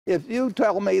If you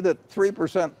tell me that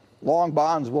 3% long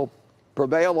bonds will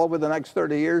prevail over the next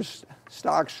 30 years,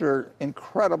 stocks are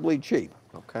incredibly cheap.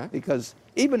 Okay. Because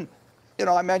even,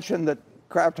 I mentioned that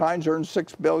Kraft Heinz earns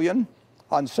 $6 billion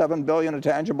on $7 billion of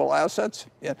tangible assets.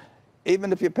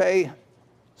 Even if you pay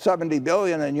 $70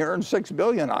 billion and you earn $6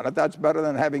 billion on it, that's better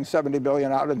than having $70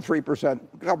 billion out in 3%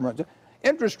 government.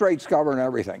 Interest rates govern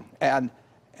everything. And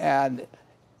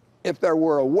if there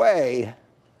were a way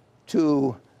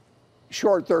to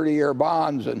short 30-year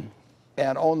bonds and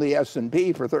own the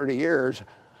S&P for 30 years,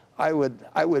 I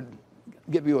would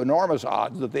give you enormous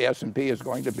odds that the S&P is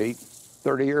going to beat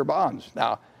 30-year bonds.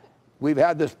 Now, we've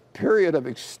had this period of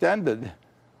extended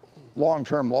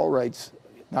long-term low rates,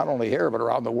 not only here, but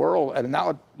around the world, and now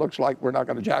it looks like we're not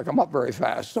going to jack them up very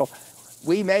fast. So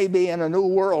we may be in a new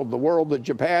world, the world that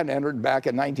Japan entered back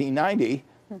in 1990,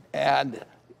 and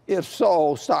if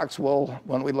so, stocks will,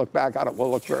 when we look back on it,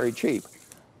 will look very cheap.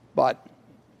 But,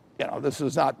 this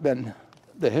has not been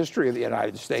the history of the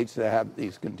United States to have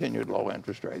these continued low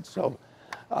interest rates. So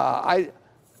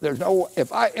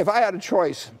if I had a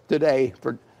choice today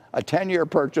for a 10-year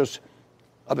purchase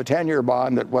of a 10-year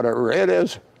bond at whatever it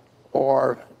is,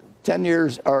 or 10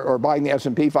 years, or buying the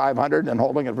S&P 500 and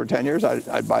holding it for 10 years,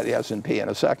 I'd buy the S&P in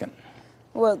a second.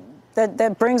 Well,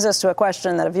 that brings us to a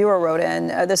question that a viewer wrote in.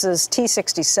 This is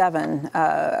T67.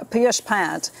 Piyush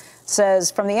Pant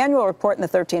says, from the annual report in the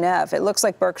 13F, it looks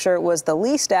like Berkshire was the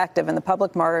least active in the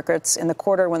public markets in the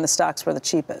quarter when the stocks were the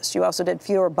cheapest. You also did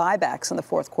fewer buybacks in the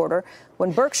fourth quarter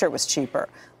when Berkshire was cheaper.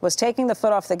 Was taking the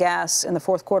foot off the gas in the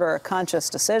fourth quarter a conscious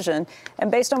decision?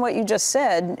 And based on what you just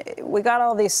said, we got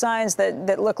all these signs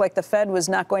that look like the Fed was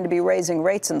not going to be raising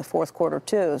rates in the fourth quarter,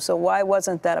 too. So why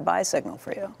wasn't that a buy signal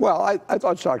for you? Well, I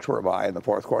thought stocks were a buy in the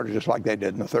fourth quarter, just like they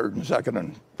did in the third and second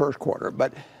and first quarter.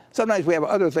 But sometimes we have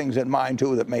other things in mind,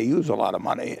 too, that may use a lot of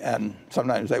money, and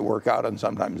sometimes they work out and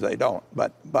sometimes they don't.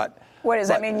 But what does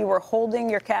that mean? You were holding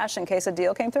your cash in case a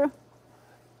deal came through?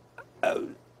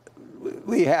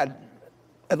 We had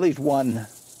at least one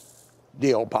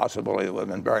deal possibility that would have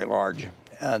been very large.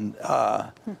 And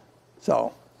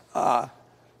so I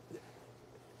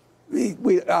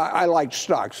liked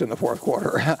stocks in the fourth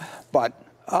quarter, but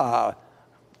I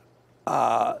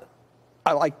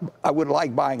would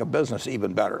like buying a business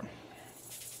even better.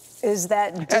 Is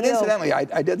that deal? And incidentally,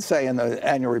 I did say in the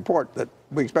annual report that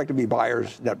we expect to be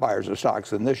net buyers of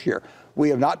stocks in this year. We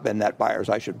have not been net buyers,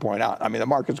 I should point out. I mean, the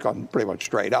market's gone pretty much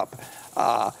straight up.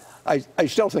 I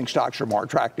still think stocks are more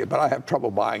attractive, but I have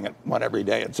trouble buying it when every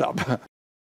day it's up.